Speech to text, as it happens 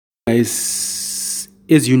Guys,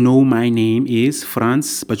 as you know, my name is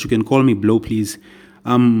France, but you can call me Blow, please.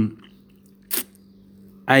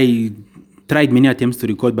 I tried many attempts to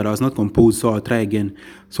record, but I was not composed, so I'll try again.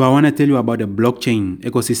 So I want to tell you about a blockchain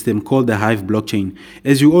ecosystem called the Hive blockchain.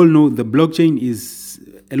 As you all know, the blockchain is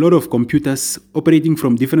a lot of computers operating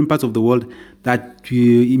from different parts of the world that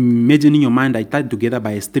you imagine in your mind are tied together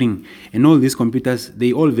by a string. And all these computers,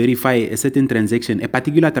 they all verify a certain transaction, a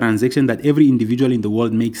particular transaction that every individual in the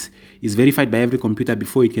world makes is verified by every computer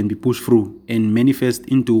before it can be pushed through and manifest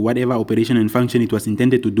into whatever operation and function it was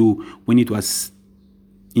intended to do when it was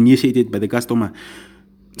initiated by the customer.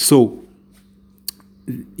 So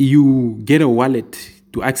you get a wallet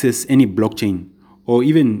to access any blockchain, or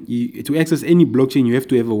even to access any blockchain, you have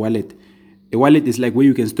to have a wallet. A wallet is like where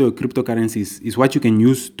you can store cryptocurrencies. It's what you can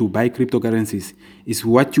use to buy cryptocurrencies. It's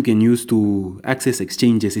what you can use to access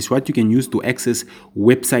exchanges. It's what you can use to access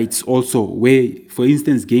websites also, where, for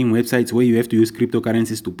instance, game websites where you have to use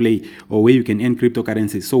cryptocurrencies to play, or where you can earn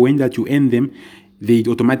cryptocurrencies. So when that you earn them, they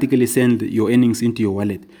automatically send your earnings into your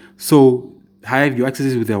wallet. So Hive, you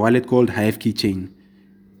access it with a wallet called Hive Keychain.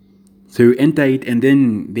 So you enter it, and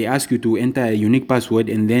then they ask you to enter a unique password,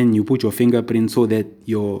 and then you put your fingerprint so that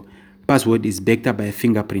your password is backed up by a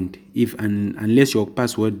fingerprint, unless your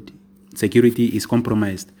password security is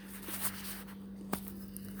compromised.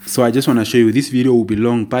 So I just want to show you, this video will be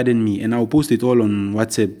long, pardon me, and I'll post it all on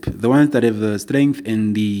WhatsApp. The ones that have the strength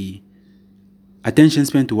and the attention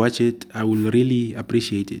span to watch it, I will really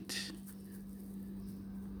appreciate it.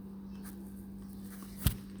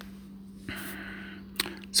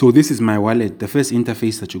 So this is my wallet, the first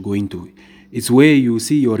interface that you go into. It's where you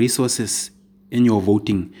see your resources and your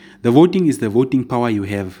voting. The voting is the voting power you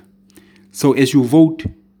have. So as you vote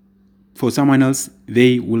for someone else,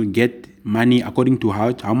 they will get money according to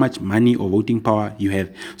how much money or voting power you have.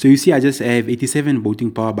 So you see, I have 87 voting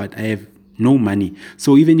power, but I have no money.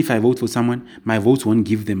 So even if I vote for someone, my votes won't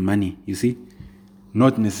give them money, you see?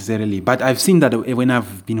 Not necessarily. But I've seen that when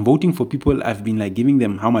I've been voting for people, I've been like giving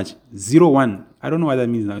them how much? 0.1. I don't know what that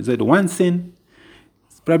means now. Is that 1 cent?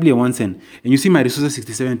 It's probably a 1 cent. And you see my resources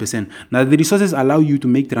 67%. Now the resources allow you to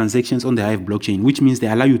make transactions on the Hive blockchain, which means they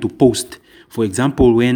allow you to post. For example, when